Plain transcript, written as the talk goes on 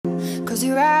Close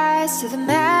your eyes to the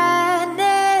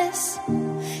madness.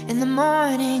 In the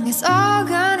morning it's all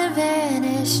gonna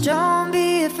vanish. Don't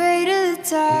be afraid of the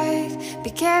dark. Be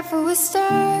careful with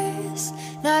stars.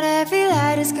 Not every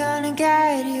light is gonna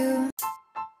guide you.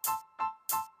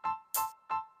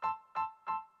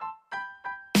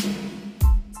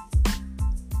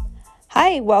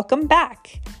 Hi, welcome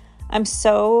back. I'm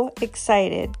so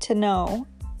excited to know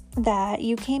that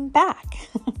you came back.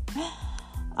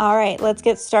 All right, let's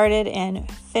get started and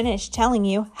finish telling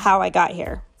you how I got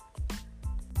here.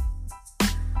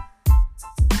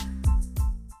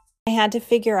 I had to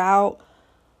figure out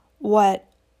what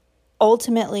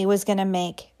ultimately was going to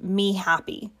make me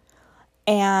happy.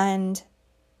 And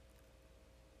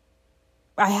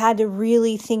I had to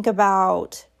really think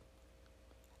about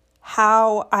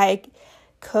how I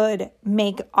could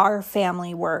make our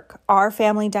family work, our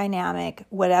family dynamic,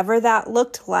 whatever that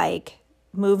looked like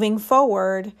moving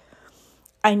forward.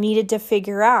 I needed to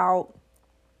figure out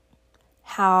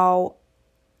how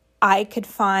I could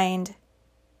find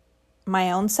my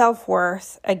own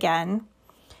self-worth again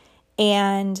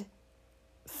and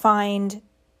find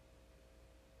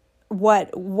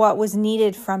what was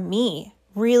needed from me.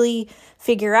 Really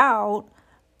figure out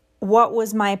what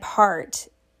was my part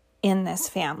in this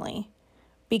family.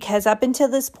 Because up until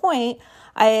this point,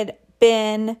 I had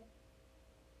been,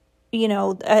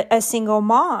 a single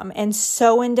mom and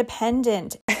so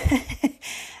independent.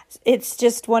 It's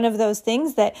just one of those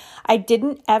things that I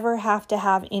didn't ever have to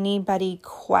have anybody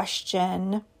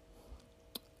question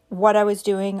what I was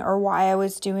doing or why I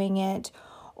was doing it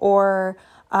or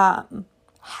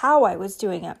how I was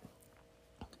doing it.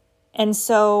 And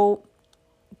so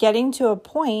getting to a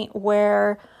point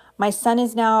where my son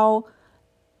is now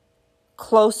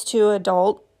close to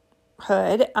adulthood.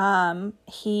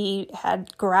 He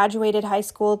had graduated high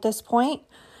school at this point,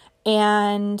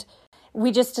 and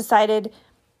we just decided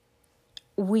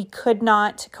we could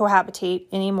not cohabitate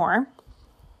anymore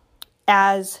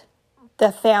as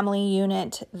the family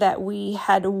unit that we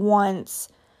had once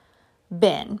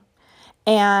been.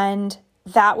 And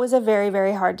that was a very,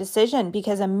 very hard decision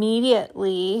because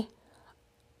immediately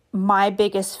my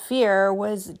biggest fear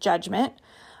was judgment.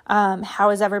 How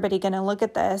is everybody going to look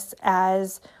at this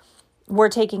as we're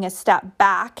taking a step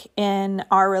back in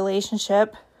our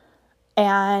relationship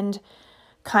and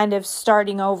kind of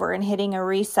starting over and hitting a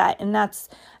reset? And that's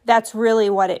really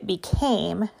what it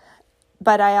became.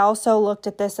 But I also looked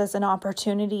at this as an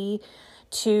opportunity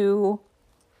to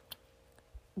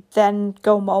then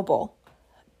go mobile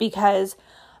because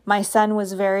my son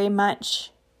was very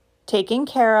much taken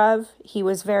care of. He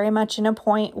was very much at a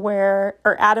point where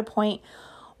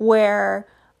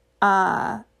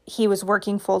he was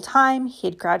working full time. He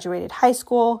had graduated high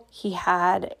school. He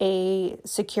had a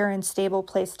secure and stable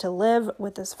place to live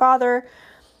with his father.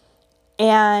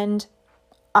 And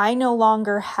I no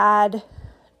longer had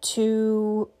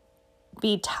to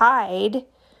be tied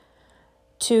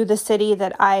to the city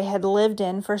that I had lived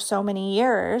in for so many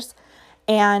years.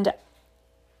 And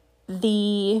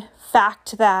the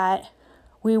fact that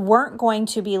we weren't going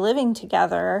to be living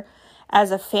together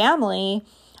as a family,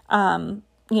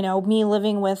 me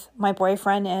living with my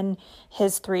boyfriend and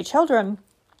his 3 children,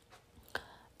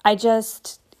 I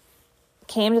just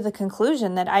came to the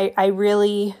conclusion that I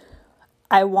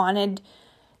wanted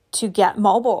to get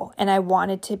mobile and I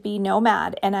wanted to be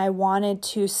nomad and I wanted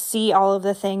to see all of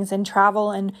the things and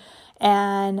travel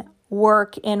and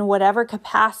work in whatever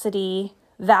capacity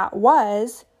that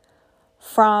was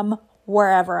from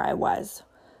wherever I was.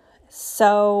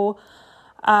 So,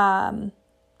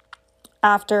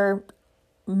 after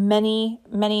many,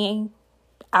 many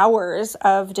hours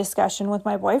of discussion with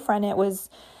my boyfriend, it was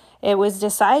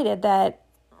decided that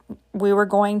we were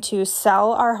going to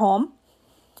sell our home,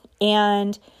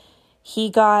 and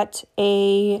he got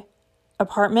a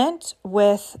apartment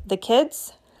with the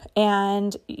kids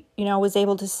and, was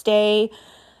able to stay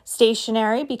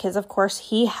stationary because, of course,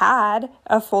 he had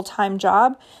a full-time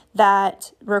job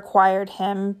that required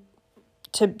him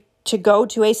to go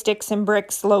to a sticks and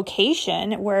bricks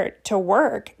location where to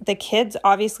work. The kids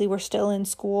obviously were still in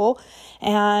school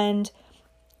and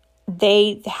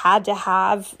they had to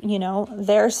have,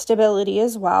 their stability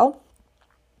as well.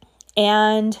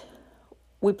 And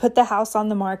we put the house on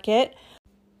the market,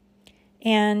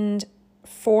 and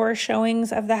 4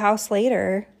 showings of the house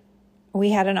later,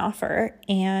 we had an offer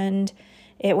and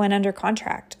it went under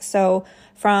contract. So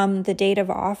from the date of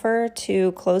offer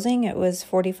to closing, it was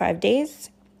 45 days.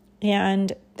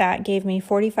 And that gave me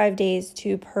 45 days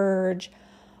to purge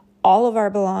all of our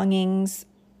belongings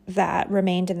that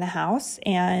remained in the house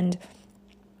and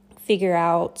figure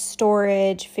out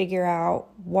storage, figure out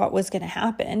what was going to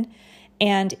happen.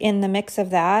 And in the mix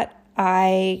of that,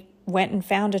 I went and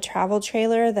found a travel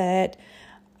trailer that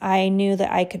I knew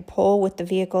that I could pull with the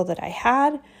vehicle that I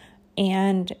had,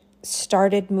 and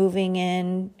started moving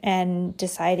in and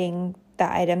deciding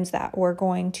the items that were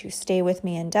going to stay with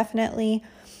me indefinitely.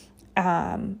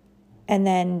 And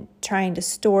then trying to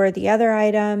store the other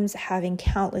items, having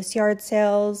countless yard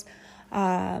sales,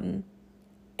 and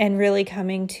really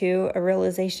coming to a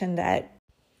realization that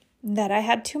I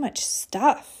had too much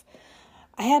stuff.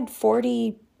 I had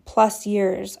 40 plus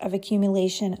years of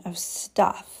accumulation of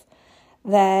stuff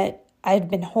that I'd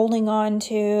been holding on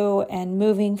to and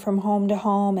moving from home to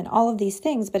home and all of these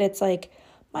things. But it's like,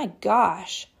 my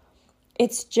gosh,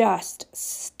 it's just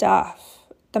stuff.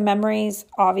 The memories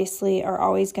obviously are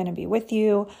always going to be with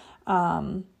you.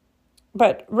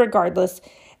 But regardless,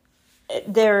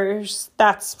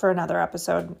 that's for another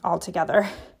episode altogether.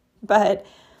 But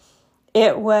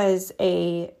it was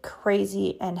a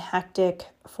crazy and hectic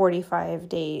 45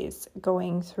 days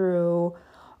going through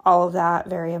all of that,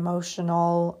 very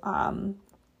emotional,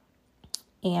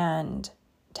 and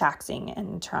taxing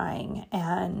and trying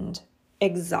and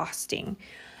exhausting.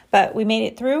 But we made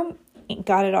it through,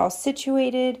 got it all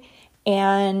situated,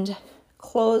 and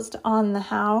closed on the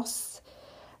house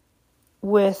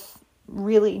with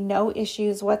really no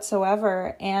issues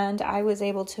whatsoever. And I was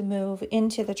able to move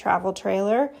into the travel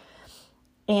trailer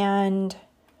and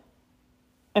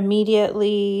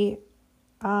immediately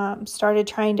started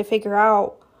trying to figure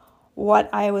out what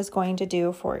I was going to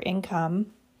do for income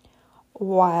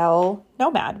while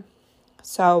nomad.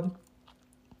 So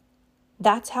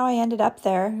that's how I ended up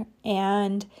there.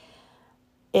 And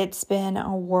it's been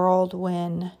a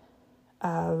whirlwind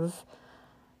of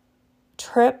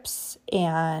trips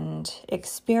and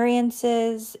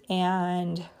experiences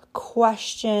and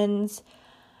questions,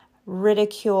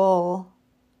 ridicule,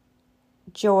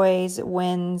 joys,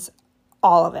 wins,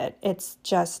 all of it. It's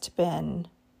just been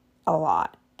a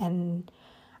lot, and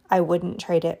I wouldn't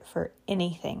trade it for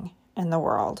anything in the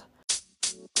world.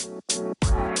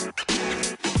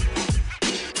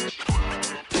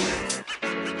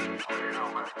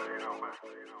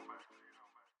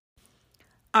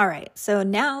 All right, so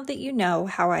now that you know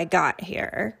how I got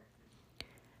here,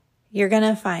 you're going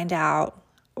to find out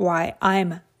why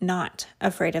I'm not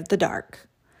afraid of the dark.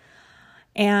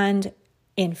 And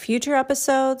in future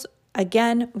episodes,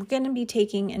 again, we're going to be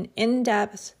taking an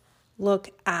in-depth look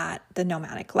at the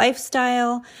nomadic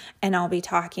lifestyle, and I'll be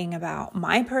talking about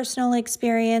my personal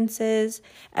experiences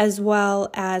as well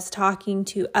as talking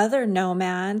to other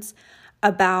nomads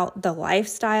about the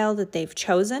lifestyle that they've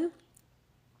chosen,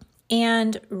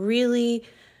 and really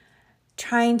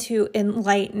trying to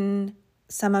enlighten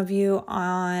some of you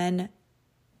on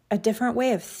a different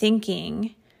way of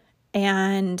thinking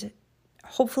and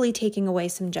hopefully taking away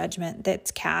some judgment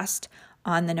that's cast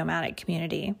on the nomadic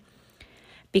community.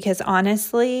 Because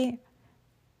honestly,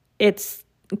 it's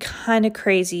kind of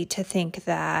crazy to think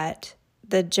that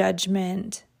the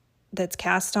judgment that's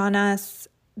cast on us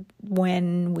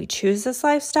when we choose this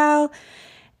lifestyle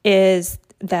is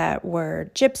that we're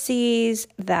gypsies,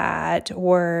 that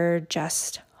we're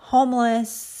just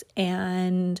homeless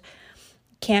and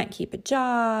can't keep a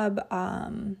job,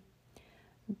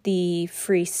 the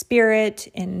free spirit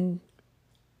in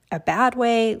a bad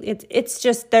way. It's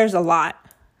just, there's a lot.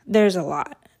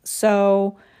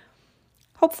 So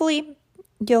hopefully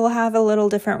you'll have a little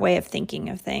different way of thinking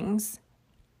of things.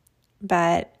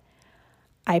 But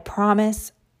I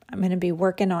promise I'm going to be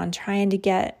working on trying to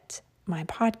get my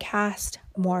podcast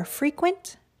more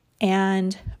frequent,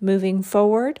 and moving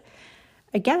forward,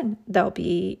 again, there'll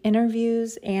be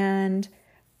interviews, and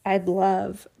I'd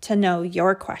love to know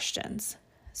your questions.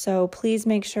 So please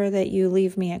make sure that you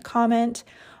leave me a comment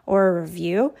or a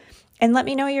review and let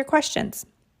me know your questions.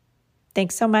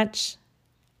 Thanks so much,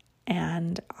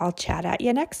 and I'll chat at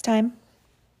you next time.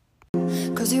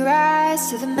 Close your eyes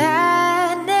to the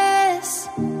madness.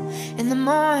 In the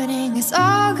morning, it's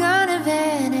all gonna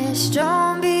vanish.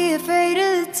 Don't be afraid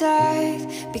of the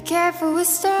dark. Be careful with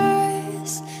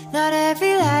stars. Not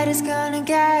every light is gonna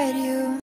guide you.